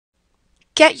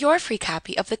Get your free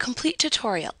copy of the complete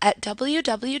tutorial at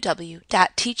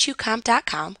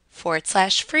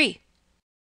www.teachucomp.com/free.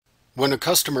 When a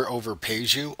customer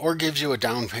overpays you or gives you a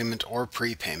down payment or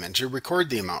prepayment, you record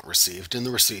the amount received in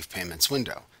the Receive Payments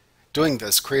window. Doing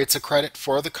this creates a credit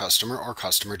for the customer or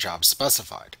customer job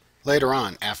specified. Later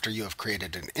on, after you have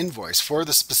created an invoice for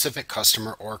the specific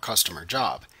customer or customer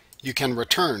job, you can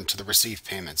return to the Receive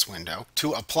Payments window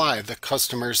to apply the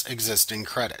customer's existing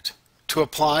credit. To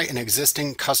apply an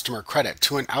existing customer credit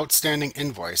to an outstanding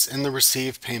invoice in the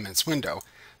Receive Payments window,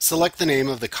 select the name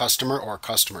of the customer or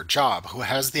customer job who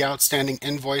has the outstanding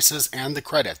invoices and the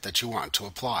credit that you want to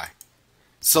apply.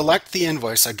 Select the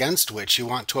invoice against which you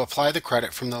want to apply the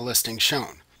credit from the listing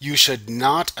shown. You should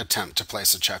not attempt to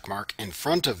place a check mark in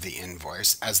front of the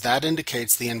invoice, as that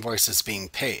indicates the invoice is being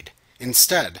paid.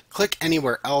 Instead, click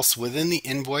anywhere else within the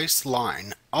invoice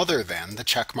line other than the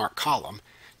checkmark column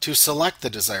to select the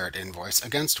desired invoice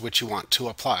against which you want to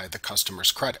apply the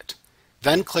customer's credit.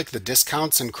 Then click the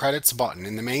Discounts and Credits button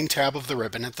in the main tab of the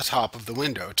ribbon at the top of the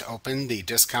window to open the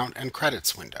Discount and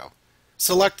Credits window.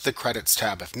 Select the Credits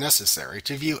tab if necessary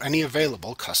to view any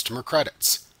available customer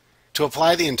credits. To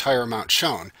apply the entire amount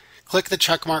shown, click the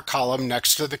checkmark column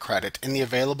next to the credit in the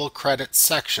Available Credits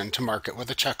section to mark it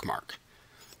with a checkmark.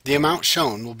 The amount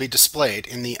shown will be displayed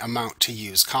in the Amount to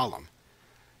Use column.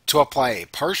 To apply a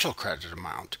partial credit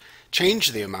amount,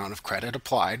 change the amount of credit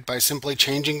applied by simply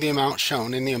changing the amount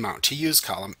shown in the Amount to Use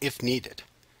column if needed.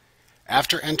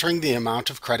 After entering the amount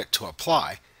of credit to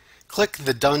apply, click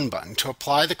the Done button to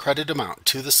apply the credit amount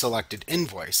to the selected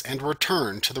invoice and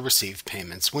return to the Receive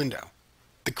Payments window.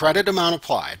 The credit amount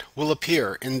applied will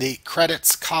appear in the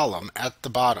Credits column at the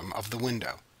bottom of the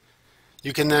window.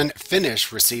 You can then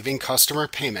finish receiving customer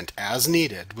payment as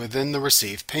needed within the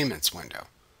Receive Payments window.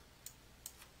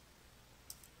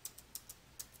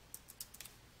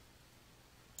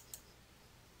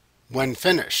 When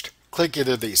finished, click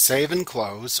either the Save and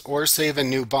Close or Save and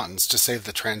New buttons to save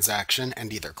the transaction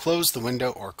and either close the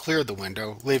window or clear the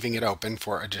window, leaving it open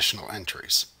for additional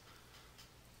entries.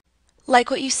 Like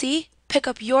what you see? Pick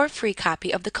up your free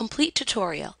copy of the complete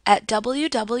tutorial at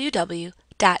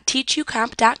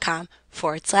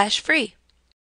www.teachucomp.com/free.